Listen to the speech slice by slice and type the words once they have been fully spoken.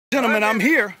Gentlemen, I'm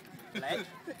here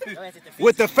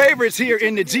with the favorites here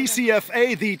in the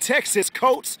GCFA, the Texas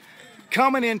Colts,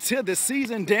 coming into the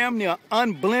season damn near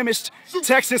unblemished.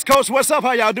 Texas Colts, what's up?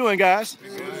 How y'all doing, guys?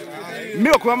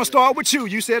 Milk, well, I'm going to start with you.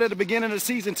 You said at the beginning of the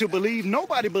season to believe.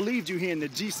 Nobody believed you here in the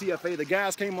GCFA. The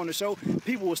guys came on the show.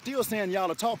 People were still saying y'all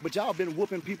to talk, but y'all been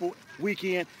whooping people week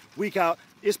in, week out.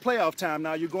 It's playoff time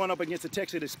now. You're going up against the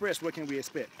Texas Express. What can we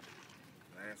expect?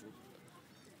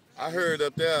 I heard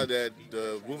up there that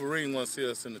the Wolverine wants to see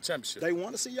us in the championship. They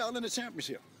want to see y'all in the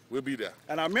championship. We'll be there.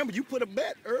 And I remember you put a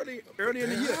bet early in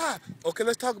the year. Okay,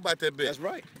 let's talk about that bet. That's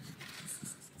right.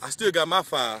 I still got my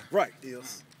fire. Right.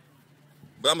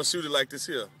 But I'm going to shoot it like this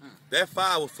here. That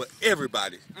fire was for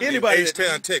everybody. Anybody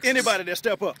H-Town, Texas. Anybody that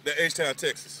step up. The H-Town,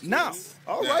 Texas. Now,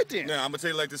 all right then. Now, I'm going to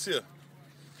tell you like this here.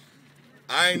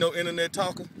 I ain't no internet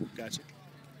talker. Gotcha.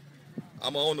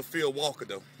 I'm an on-the-field walker,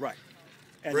 though. Right.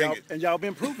 And y'all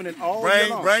been proving it all year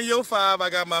long. Bring your 5, I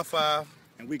got my 5.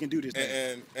 And we can do this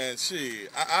thing. And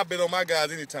shit, I've been on my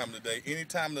guys any time of the day, any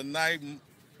time of the night,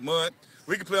 month.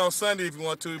 We can play on Sunday if you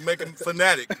want to, make them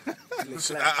fanatic.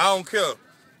 I don't care.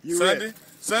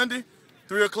 Sunday,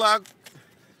 3 o'clock,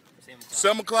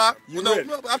 7 o'clock. You well,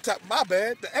 no, my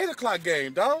bad. The 8 o'clock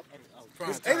game, dog.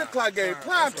 It's 8 o'clock game,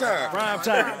 prime time. Prime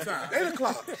time. 8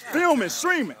 o'clock. Filming,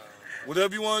 streaming.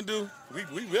 Whatever you want to do,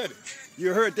 we ready.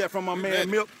 You heard that from my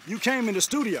man Milk. You came in the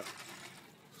studio.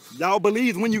 Y'all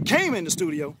believed when you came in the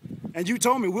studio, and you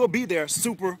told me we'll be there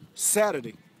Super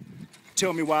Saturday.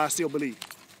 Tell me why I still believe.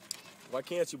 Why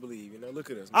can't you believe? You know, look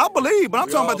at us. I believe, but I'm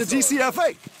talking about the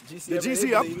GCFA. The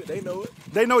GCFA, they know it.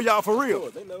 They know y'all for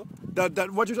real. They know.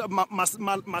 What you my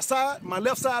side, my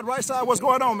left side, right side. What's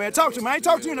going on, man? Talk to me. I ain't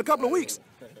talked to you in a couple of weeks.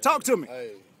 Talk to me.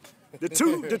 Hey. The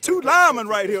two linemen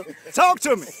right here. Talk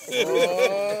to me.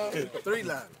 3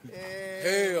 linemen.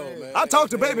 Hell, man. I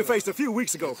talked to Babyface a few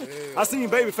weeks ago. I seen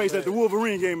Babyface at the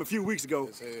Wolverine game a few weeks ago.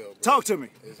 Talk to me.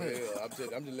 It's hell.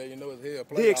 I'm just letting you know it's hell.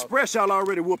 The Express, y'all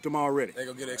already whooped them already. They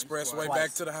gonna get the Expressway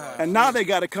back to the high. And now they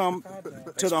got to come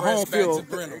to the home field.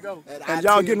 And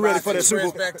y'all getting ready for that Super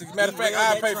Bowl. Matter of fact,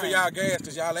 I'll pay for y'all gas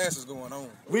because y'all ass is going on.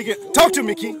 We get talk to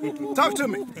me, Keith. Talk to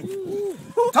me.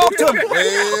 Talk to me.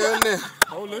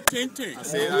 Oh, look, ting.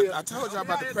 I told y'all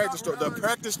about the practice stroke. The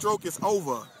practice stroke is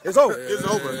over. It's over. It's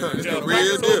over. It's a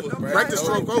real deal. Practice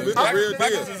stroke over. It's a real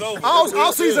deal.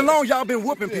 All season long, y'all been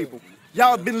whooping people.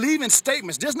 Y'all been leaving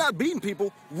statements, just not beating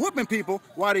people, whooping people.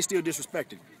 Why they still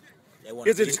disrespecting?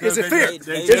 Is it fear? Is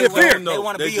it fear? They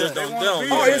want to be us.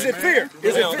 Oh, is it fear?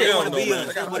 Is it fear? They want to be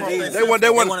us. That's what it is. They want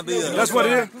to be us. That's what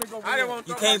it is.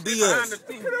 You can't be us.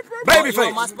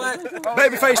 Babyface.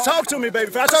 Babyface, talk to me,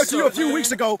 Babyface. I talked to you a few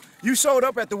weeks ago. You showed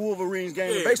up at the Wolverines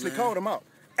game and basically called them out.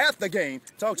 At the game,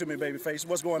 talk to me, Babyface.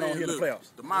 What's going on here in the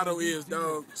playoffs? The motto is,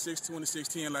 dog, 6-20,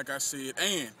 6-10, like I said,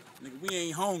 and nigga, we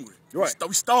ain't hungry. Right.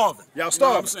 We starving. Y'all starving. You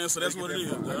know what I'm saying? So that's what it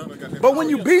is, dog. But when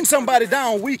you beating somebody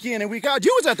down week in and week out,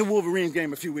 you was at the Wolverines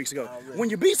game a few weeks ago. When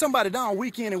you beat somebody down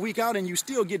week in and week out and you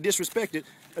still get disrespected,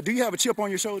 do you have a chip on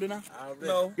your shoulder now?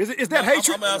 No. Is that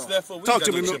hatred? I'm asking that for we Talk got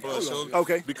to me, no chip on our shoulder.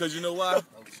 Okay. Because you know why?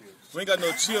 We ain't got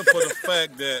no chip for the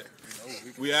fact that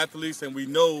we athletes and we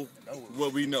know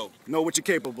what we know. Know what you're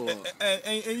capable of.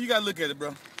 And you got to look at it,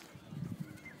 bro.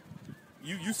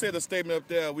 You said a statement up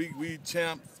there, we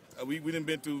champ. We done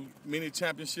been through many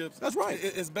championships. That's right.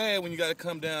 It's bad when you got to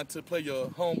come down to play your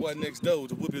homeboy next door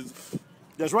to whoop his.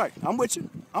 That's right. I'm with you.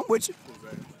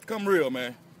 Come real,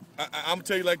 man. I'm going to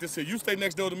tell you like this here. You stay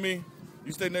next door to me.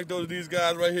 You stay next door to these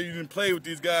guys right here. You didn't play with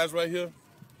these guys right here.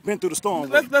 Been through the storm.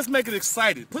 Let's make it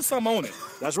excited. Put something on it.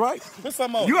 That's right. Put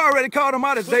something on You it. already called them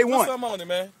out as day one. Put something on it,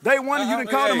 man. Day one and you done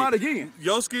called them out again.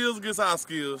 Your skills against our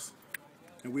skills.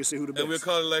 And we'll see who the best. And we'll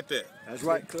call it like that. That's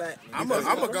right. I'm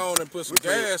gonna go on and put some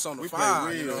gas on the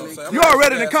fire. You know what I'm saying? You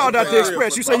already done called out the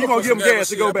Express. You say you're going to give them gas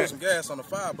to go back. Put some gas on the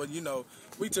fire, but you know,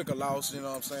 we took a loss, you know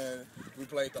what I'm saying? We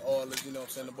played the Oilers, you know what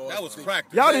I'm saying? The boys. That was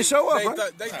practice. Y'all didn't show up,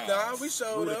 right? Nah, we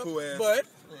showed up, but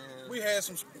we had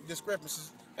some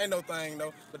discrepancies. Ain't no thing,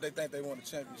 though, but they think they won the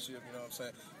championship, you know what I'm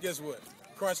saying? Guess what?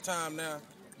 Crunch time now.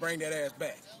 Bring that ass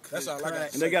back. That's all I got to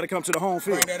say. And they got to come to the home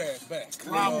field. Bring that ass back.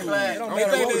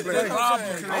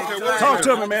 Talk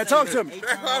to me, man. Talk to me.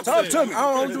 Talk to me.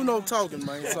 I don't do no talking,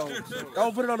 man. So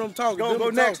don't put it on them talking. Go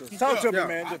next. Talk to me,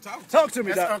 man. Talk to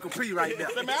me, That's Doc. Uncle P right there.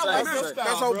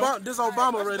 That's Obama. This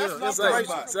Obama right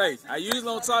there. Say, I usually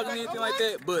don't talk or anything like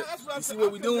that, but you see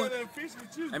what we doing?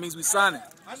 That means we signing.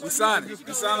 We signing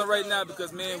right now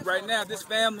because, man, right now, this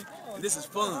family, this is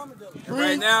fun. And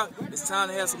right now, it's time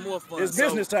to have some more fun. It's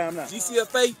business time now.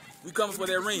 GCFA, we coming for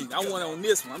that ring. I want it on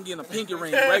this one. I'm getting a pinky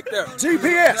ring right there.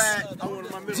 GPS.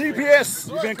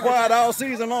 GPS. You've been quiet all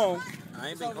season long. I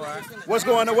ain't been quiet. What's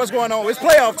going on? What's going on? It's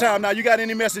playoff time now. You got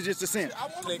any messages to send?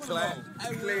 Click, clack.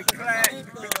 Click, clack.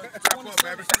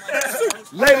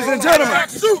 Ladies and gentlemen. I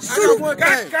got one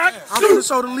thing. I'm going to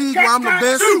show the league why I'm the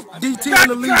best DT in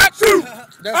the league. That's it.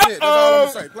 That's all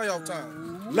I'm going to say. Playoff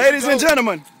time. Ladies and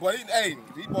gentlemen. Boy, hey,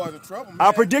 these boys in trouble, man.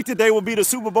 I predicted they would be the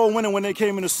Super Bowl winner when they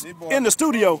came in the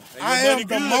studio. I am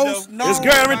the most known. It's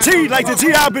guaranteed, like the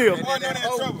GI Bill.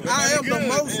 I am the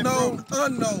most known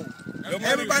unknown.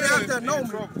 Everybody out there know me.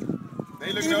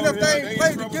 Even if they ain't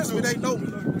played against me, they know me.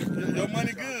 Your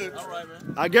money good. All right,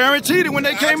 man. I guaranteed it when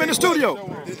they came in the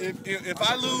studio. If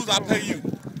I lose, I pay you.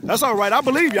 That's all right. I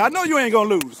believe you. I know you ain't going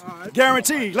to lose.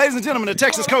 Guaranteed. Ladies and gentlemen, the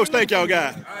Texas Coach. Thank y'all,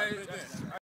 guys.